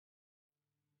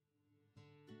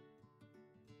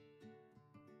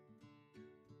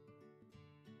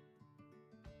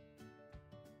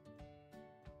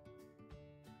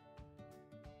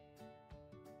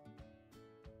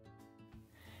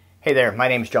Hey there, my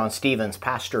name is John Stevens,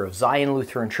 pastor of Zion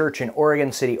Lutheran Church in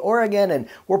Oregon City, Oregon, and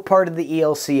we're part of the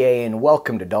ELCA, and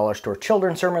welcome to Dollar Store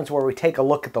Children's Sermons, where we take a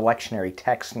look at the lectionary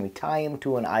text and we tie them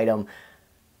to an item,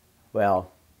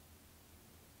 well,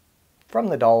 from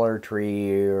the Dollar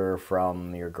Tree or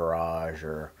from your garage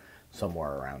or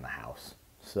somewhere around the house.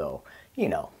 So, you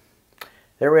know,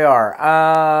 there we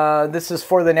are. This is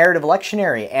for the narrative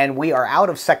lectionary, and we are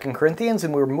out of 2 Corinthians,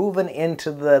 and we're moving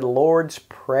into the Lord's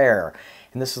Prayer.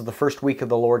 And this is the first week of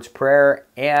the Lord's Prayer,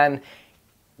 and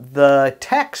the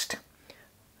text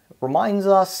reminds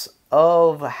us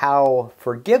of how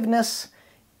forgiveness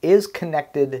is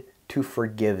connected to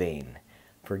forgiving.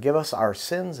 Forgive us our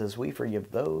sins as we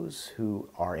forgive those who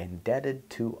are indebted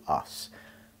to us.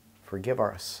 Forgive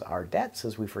us our debts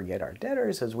as we forget our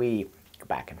debtors, as we go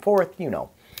back and forth, you know.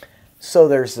 So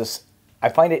there's this, I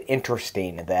find it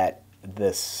interesting that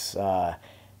this,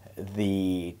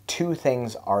 the two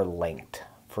things are linked,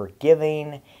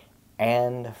 forgiving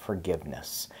and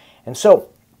forgiveness. And so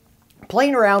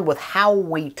playing around with how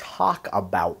we talk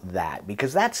about that,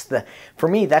 because that's for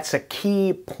me, that's a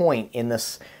key point in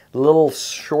this little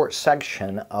short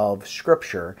section of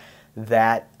Scripture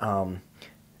that, and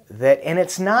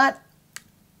it's not,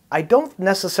 I don't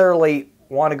necessarily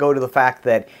want to go to the fact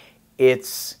that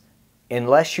it's,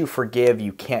 unless you forgive,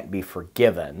 you can't be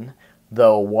forgiven,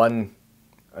 though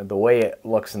the way it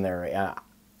looks in there,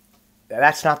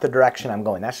 that's not the direction I'm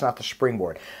going. That's not the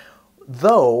springboard.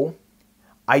 Though,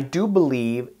 I do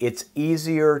believe it's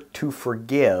easier to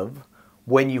forgive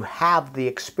when you have the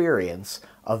experience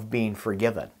of being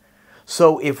forgiven.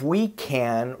 So if we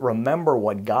can remember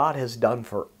what God has done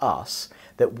for us,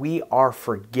 that we are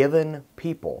forgiven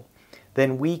people,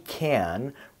 then we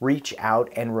can reach out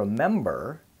and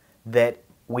remember that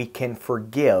we can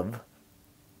forgive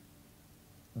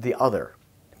the other,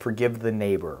 forgive the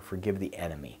neighbor, forgive the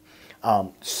enemy.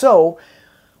 So,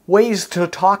 ways to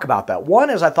talk about that. One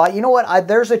is I thought, you know what,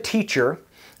 there's a teacher.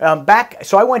 So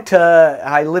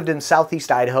I lived in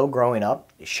southeast Idaho growing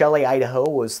up. Shelley, Idaho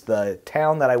was the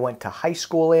town that I went to high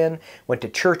school in, went to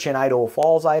church in Idaho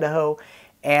Falls, Idaho.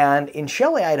 And in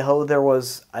Shelley, Idaho, there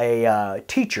was a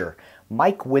teacher,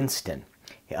 Mike Winston,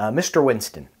 Mr.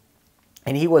 Winston.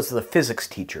 And he was the physics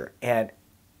teacher. And,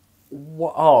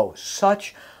 oh,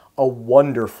 such a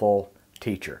wonderful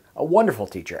teacher, a wonderful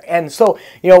teacher. And so,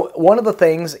 you know, one of the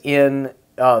things in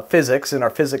physics, in our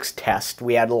physics test,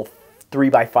 we had a little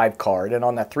 3x5 card, and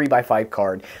on that 3x5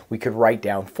 card, we could write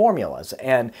down formulas.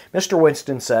 And Mr.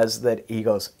 Winston says that, he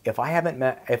goes, if I haven't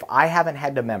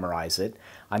had to memorize it,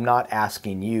 I'm not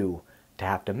asking you to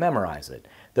have to memorize it.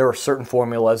 There are certain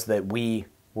formulas that we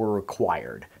were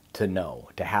required to know,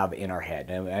 to have in our head.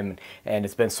 And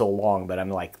it's been so long, but I'm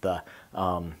like the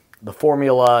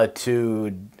formula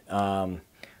to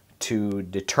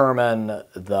determine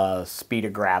the speed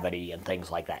of gravity and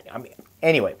things like that. I mean,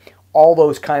 anyway, all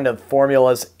those kind of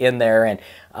formulas in there, and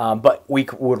but we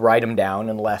would write them down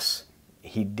unless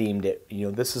he deemed it, you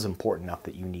know, this is important enough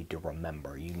that you need to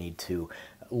remember, you need to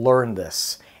learn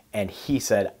this. And he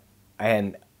said,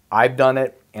 and I've done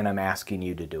it, and I'm asking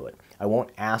you to do it. I won't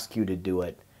ask you to do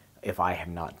it if I have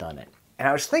not done it. And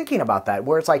I was thinking about that,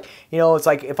 where it's like, you know, it's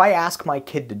like if I ask my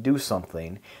kid to do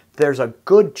something, there's a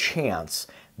good chance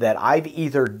that I've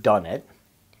either done it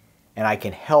and I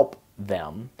can help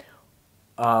them,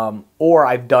 or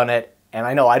I've done it and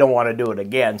I know I don't want to do it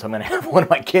again, so I'm going to have one of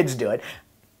my kids do it.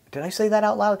 Did I say that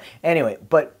out loud? Anyway,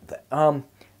 but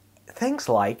things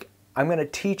like I'm going to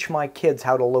teach my kids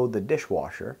how to load the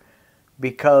dishwasher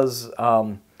because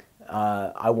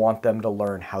I want them to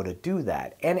learn how to do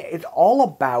that. And it's all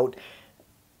about,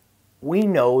 we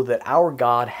know that our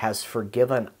God has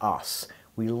forgiven us.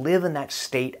 We live in that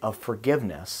state of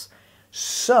forgiveness,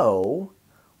 so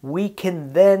we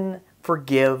can then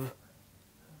forgive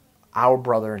our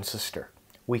brother and sister.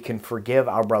 We can forgive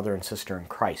our brother and sister in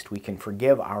Christ. We can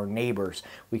forgive our neighbors.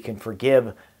 We can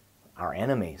forgive our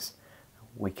enemies.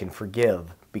 We can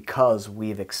forgive because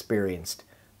we've experienced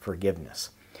forgiveness.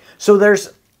 So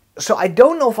I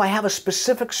don't know if I have a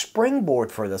specific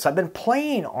springboard for this. I've been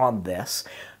playing on this,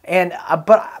 and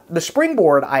but the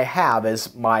springboard I have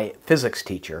is my physics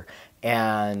teacher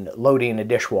and loading a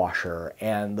dishwasher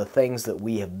and the things that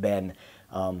we have been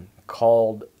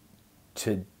called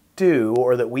to do,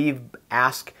 or that we've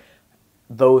asked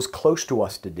those close to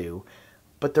us to do.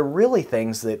 But they're really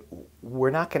things that we're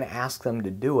not going to ask them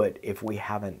to do it if we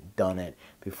haven't done it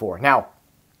before. Now,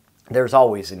 there's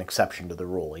always an exception to the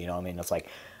rule. You know, I mean, it's like,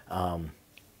 I'm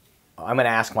going to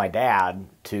ask my dad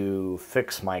to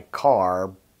fix my car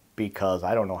because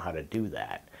I don't know how to do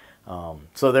that.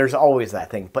 So there's always that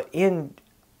thing. But in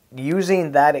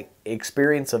using that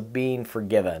experience of being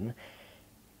forgiven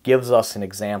gives us an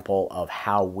example of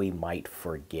how we might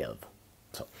forgive.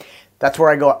 So that's where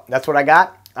I go. That's what I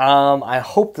got. I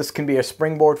hope this can be a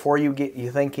springboard for you, get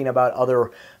you thinking about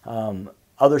other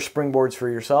springboards for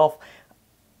yourself.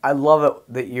 I love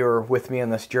it that you're with me on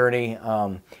this journey.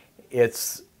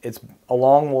 It's a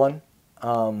long one,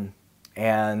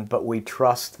 but we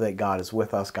trust that God is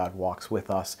with us. God walks with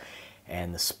us,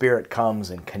 and the Spirit comes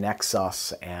and connects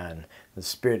us, and the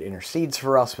Spirit intercedes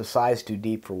for us with sighs too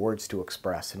deep for words to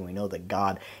express. And we know that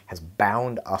God has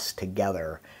bound us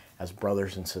together as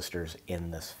brothers and sisters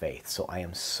in this faith. So I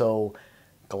am so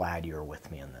glad you're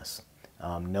with me in this.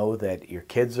 Know that your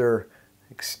kids are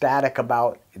ecstatic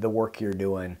about the work you're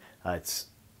doing. It's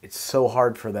so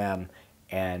hard for them,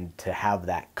 and to have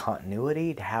that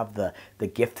continuity, to have the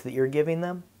gift that you're giving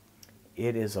them,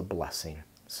 it is a blessing.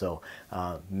 So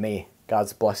may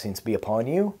God's blessings be upon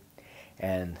you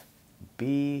and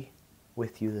be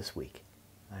with you this week.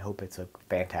 I hope it's a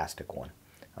fantastic one.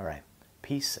 All right.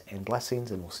 Peace and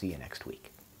blessings, and we'll see you next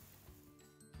week.